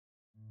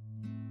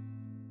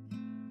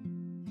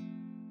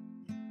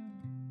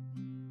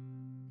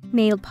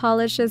Nail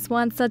polish is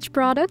one such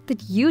product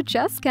that you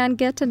just can't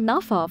get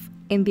enough of.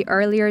 In the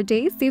earlier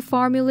days, the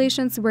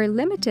formulations were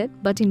limited,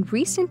 but in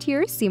recent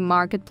years, the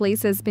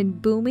marketplace has been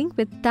booming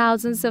with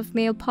thousands of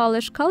nail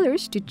polish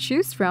colors to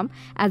choose from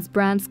as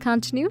brands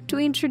continue to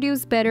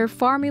introduce better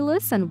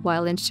formulas and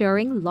while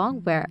ensuring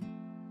long wear.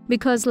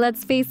 Because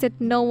let's face it,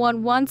 no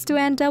one wants to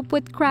end up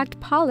with cracked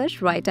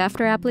polish right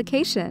after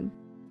application.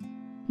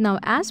 Now,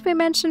 as we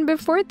mentioned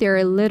before, there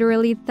are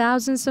literally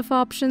thousands of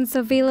options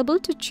available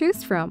to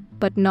choose from,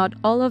 but not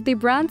all of the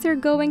brands are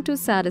going to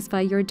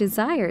satisfy your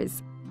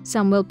desires.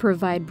 Some will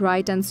provide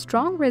bright and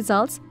strong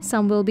results,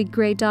 some will be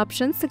great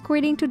options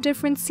according to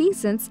different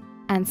seasons,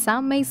 and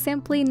some may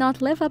simply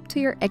not live up to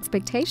your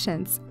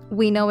expectations.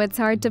 We know it's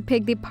hard to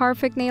pick the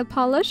perfect nail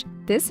polish.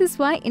 This is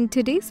why in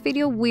today's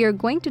video we are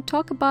going to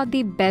talk about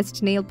the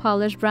best nail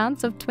polish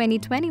brands of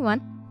 2021,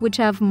 which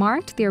have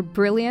marked their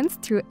brilliance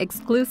through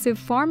exclusive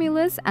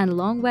formulas and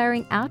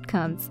long-wearing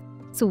outcomes.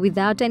 So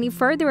without any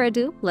further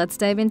ado, let's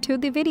dive into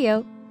the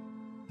video.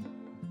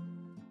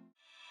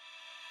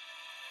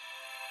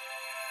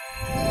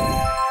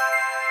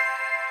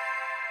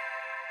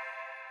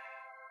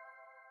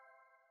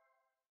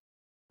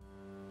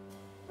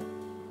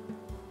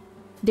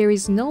 There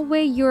is no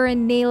way you're a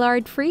nail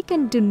art freak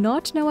and do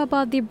not know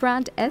about the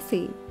brand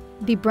Essie.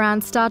 The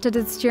brand started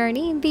its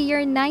journey in the year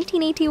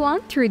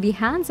 1981 through the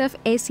hands of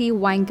Essie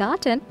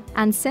Weingarten,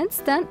 and since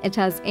then it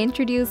has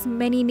introduced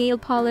many nail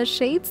polish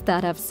shades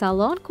that have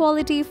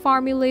salon-quality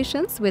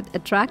formulations with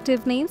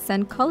attractive names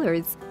and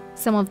colors.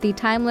 Some of the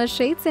timeless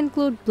shades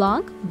include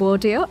Blanc,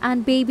 Bordeaux,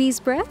 and Baby's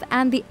Breath,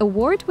 and the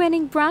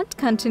award-winning brand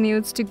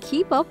continues to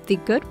keep up the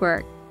good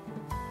work.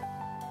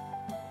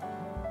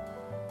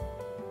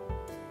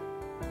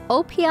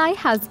 OPI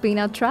has been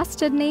a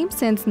trusted name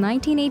since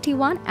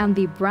 1981, and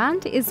the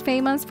brand is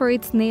famous for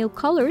its nail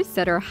colors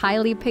that are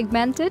highly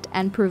pigmented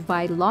and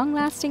provide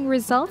long-lasting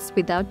results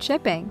without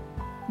chipping.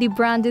 The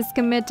brand is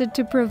committed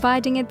to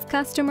providing its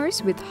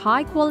customers with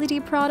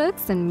high-quality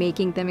products and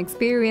making them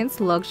experience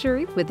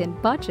luxury within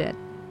budget.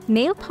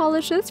 Nail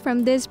polishes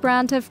from this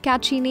brand have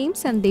catchy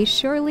names, and they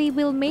surely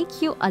will make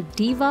you a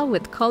diva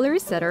with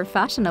colors that are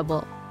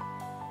fashionable.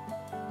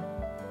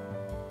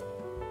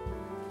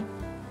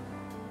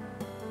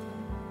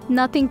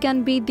 Nothing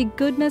can beat the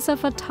goodness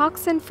of a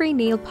toxin-free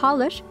nail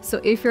polish,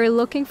 so if you're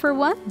looking for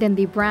one, then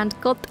the brand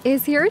Côte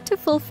is here to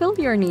fulfill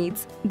your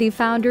needs. The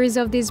founders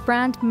of this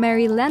brand,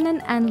 Mary Lennon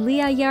and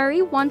Leah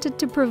Yari, wanted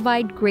to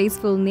provide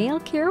graceful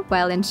nail care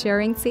while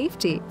ensuring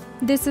safety.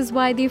 This is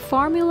why the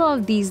formula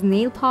of these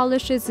nail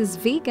polishes is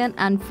vegan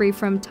and free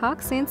from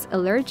toxins,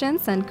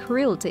 allergens, and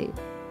cruelty.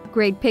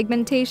 Great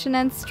pigmentation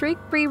and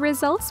streak-free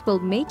results will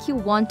make you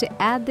want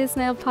to add this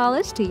nail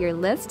polish to your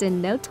list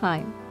in no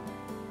time.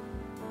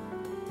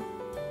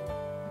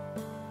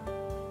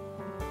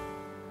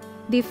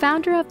 The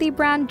founder of the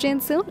brand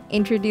JINsoon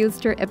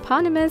introduced her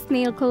eponymous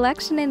nail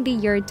collection in the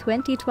year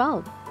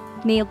 2012.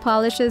 Nail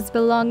polishes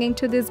belonging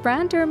to this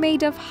brand are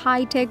made of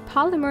high-tech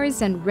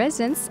polymers and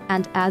resins,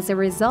 and as a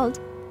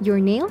result, your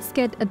nails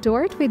get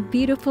adored with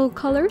beautiful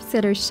colors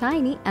that are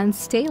shiny and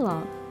stay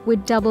long.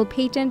 With double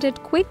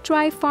patented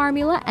quick-dry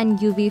formula and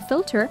UV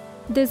filter,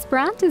 this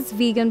brand is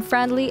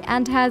vegan-friendly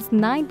and has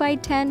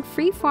 9x10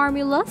 free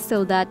formula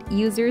so that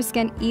users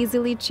can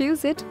easily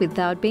choose it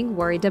without being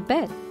worried a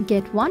bit.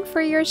 Get one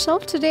for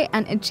yourself today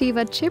and achieve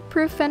a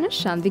chip-proof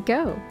finish on the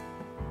go.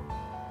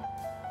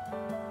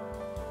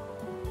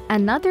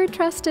 Another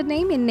trusted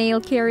name in nail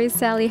care is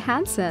Sally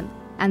Hansen,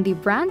 and the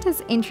brand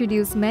has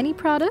introduced many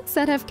products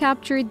that have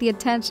captured the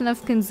attention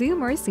of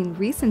consumers in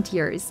recent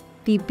years.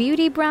 The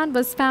beauty brand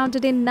was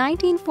founded in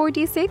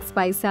 1946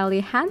 by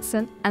Sally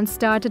Hansen and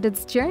started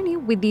its journey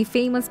with the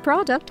famous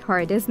product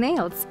Hard as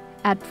Nails.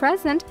 At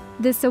present,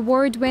 this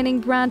award-winning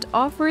brand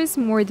offers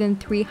more than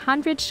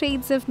 300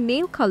 shades of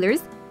nail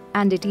colors,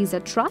 and it is a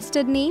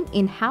trusted name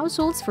in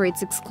households for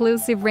its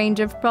exclusive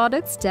range of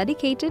products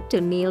dedicated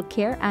to nail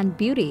care and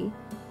beauty.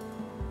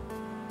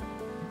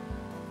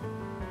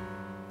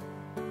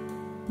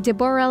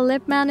 Deborah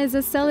Lippmann is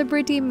a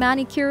celebrity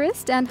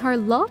manicurist, and her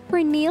love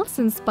for nails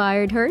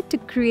inspired her to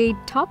create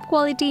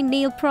top-quality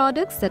nail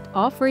products that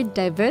offer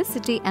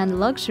diversity and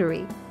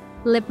luxury.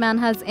 Lippmann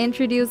has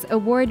introduced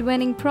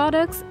award-winning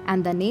products,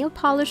 and the nail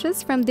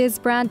polishes from this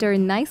brand are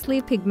nicely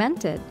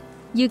pigmented.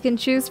 You can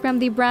choose from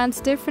the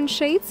brand's different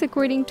shades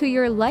according to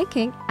your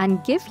liking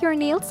and give your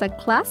nails a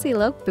classy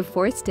look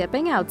before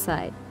stepping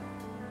outside.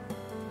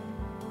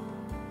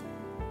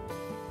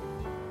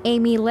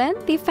 Amy Lin,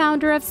 the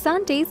founder of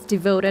Sundays,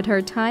 devoted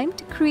her time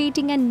to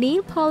creating a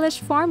nail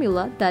polish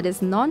formula that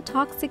is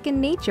non-toxic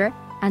in nature,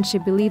 and she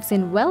believes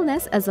in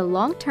wellness as a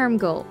long-term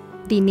goal.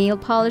 The nail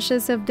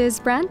polishes of this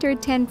brand are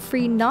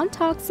 10-free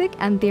non-toxic,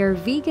 and they are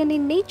vegan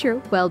in nature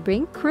while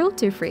being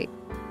cruelty-free.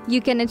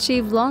 You can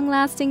achieve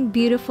long-lasting,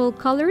 beautiful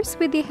colors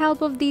with the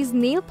help of these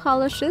nail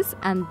polishes,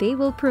 and they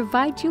will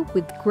provide you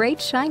with great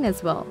shine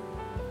as well.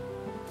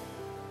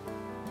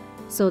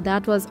 So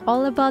that was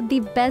all about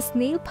the best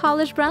nail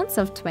polish brands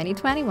of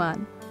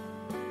 2021.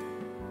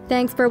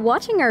 Thanks for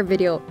watching our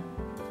video.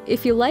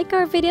 If you like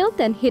our video,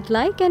 then hit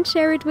like and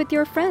share it with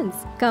your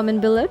friends.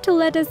 Comment below to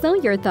let us know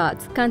your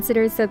thoughts.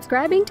 Consider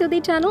subscribing to the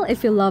channel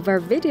if you love our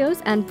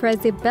videos and press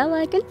the bell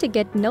icon to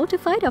get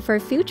notified of our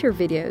future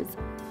videos.